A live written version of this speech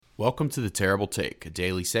Welcome to The Terrible Take, a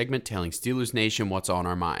daily segment telling Steelers Nation what's on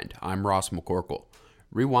our mind. I'm Ross McCorkle.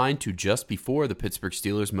 Rewind to just before the Pittsburgh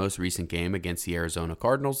Steelers' most recent game against the Arizona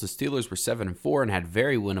Cardinals. The Steelers were 7-4 and had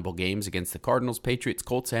very winnable games against the Cardinals, Patriots,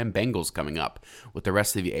 Colts, and Bengals coming up. With the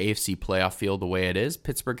rest of the AFC playoff field the way it is,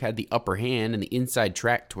 Pittsburgh had the upper hand and the inside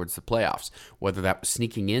track towards the playoffs. Whether that was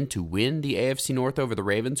sneaking in to win the AFC North over the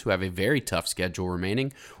Ravens, who have a very tough schedule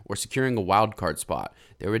remaining, or securing a wild card spot,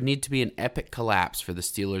 there would need to be an epic collapse for the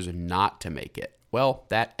Steelers not to make it. Well,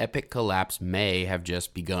 that epic collapse may have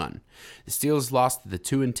just begun. The Steelers lost to the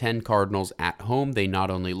 2-10 Cardinals at home. They not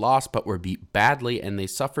only lost, but were beat badly, and they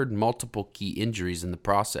suffered multiple key injuries in the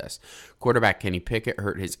process. Quarterback Kenny Pickett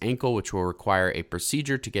hurt his ankle, which will require a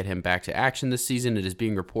procedure to get him back to action this season. It is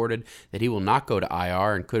being reported that he will not go to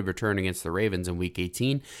IR and could return against the Ravens in Week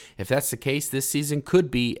 18. If that's the case, this season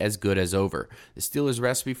could be as good as over. The Steelers'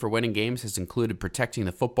 recipe for winning games has included protecting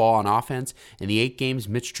the football on offense. In the 8 games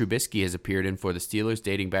Mitch Trubisky has appeared in for the Steelers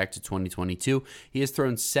dating back to 2022, he has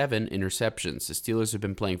thrown 7 interceptions. The Steelers have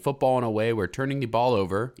been playing football in a way where turning the ball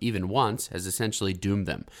over, even once, has essentially doomed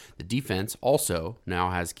them. The defense also now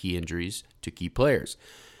has key injuries to key players.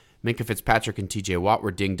 Minkah Fitzpatrick and TJ Watt were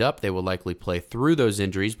dinged up. They will likely play through those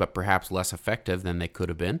injuries, but perhaps less effective than they could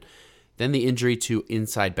have been. Then the injury to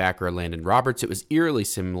inside backer Landon Roberts. It was eerily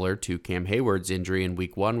similar to Cam Hayward's injury in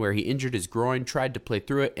Week 1, where he injured his groin, tried to play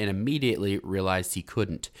through it, and immediately realized he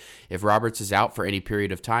couldn't. If Roberts is out for any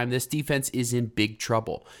period of time, this defense is in big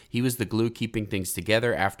trouble. He was the glue keeping things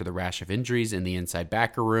together after the rash of injuries in the inside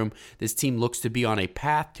backer room. This team looks to be on a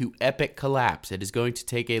path to epic collapse. It is going to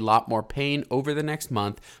take a lot more pain over the next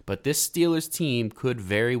month, but this Steelers team could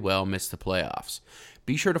very well miss the playoffs.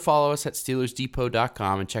 Be sure to follow us at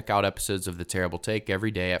SteelersDepot.com and check out episodes of The Terrible Take every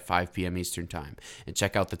day at 5 p.m. Eastern Time. And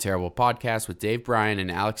check out The Terrible Podcast with Dave Bryan and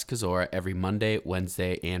Alex Kozora every Monday,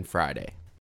 Wednesday, and Friday.